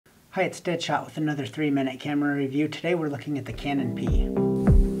Hi, it's Deadshot with another 3-minute camera review. Today we're looking at the Canon P.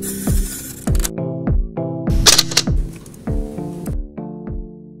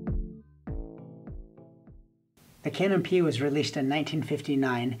 The Canon P was released in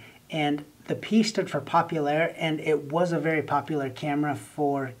 1959, and the P stood for popular, and it was a very popular camera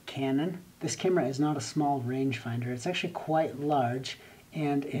for Canon. This camera is not a small rangefinder. It's actually quite large,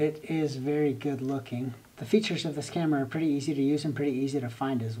 and it is very good looking. The features of this camera are pretty easy to use and pretty easy to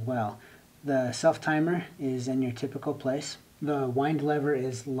find as well. The self-timer is in your typical place. The wind lever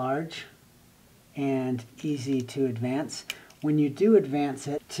is large and easy to advance. When you do advance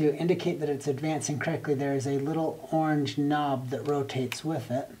it, to indicate that it's advancing correctly, there is a little orange knob that rotates with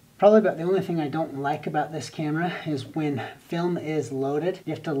it. Probably about the only thing I don't like about this camera is when film is loaded,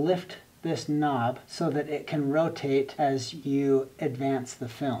 you have to lift this knob so that it can rotate as you advance the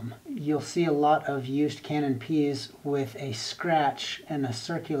film. You'll see a lot of used Canon Ps with a scratch and a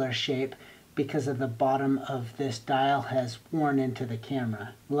circular shape because of the bottom of this dial has worn into the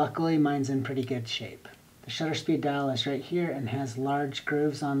camera. Luckily, mine's in pretty good shape. The shutter speed dial is right here and has large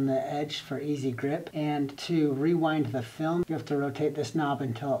grooves on the edge for easy grip. And to rewind the film, you have to rotate this knob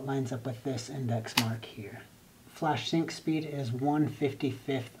until it lines up with this index mark here. Flash sync speed is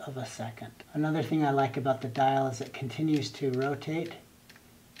 1/55th of a second. Another thing I like about the dial is it continues to rotate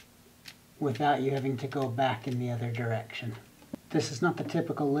without you having to go back in the other direction. This is not the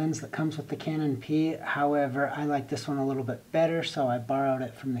typical lens that comes with the Canon P, however I like this one a little bit better, so I borrowed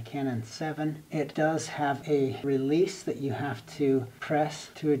it from the Canon 7. It does have a release that you have to press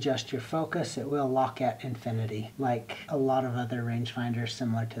to adjust your focus. It will lock at infinity, like a lot of other rangefinders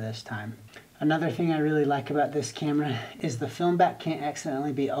similar to this time. Another thing I really like about this camera is the film back can't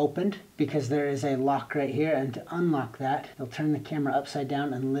accidentally be opened because there is a lock right here, and to unlock that, you'll turn the camera upside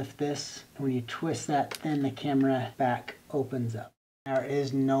down and lift this. And when you twist that, then the camera back opens up. There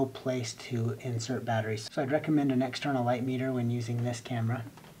is no place to insert batteries, so I'd recommend an external light meter when using this camera.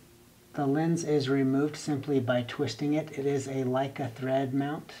 The lens is removed simply by twisting it. It is a Leica thread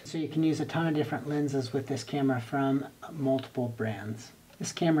mount, so you can use a ton of different lenses with this camera from multiple brands.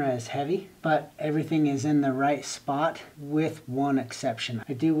 This camera is heavy, but everything is in the right spot with one exception.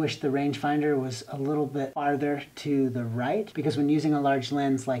 I do wish the rangefinder was a little bit farther to the right, because when using a large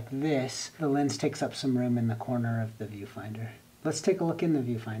lens like this, the lens takes up some room in the corner of the viewfinder. Let's take a look in the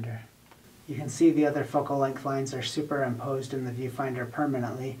viewfinder. You can see the other focal length lines are superimposed in the viewfinder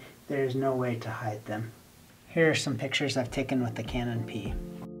permanently. There is no way to hide them. Here are some pictures I've taken with the Canon P.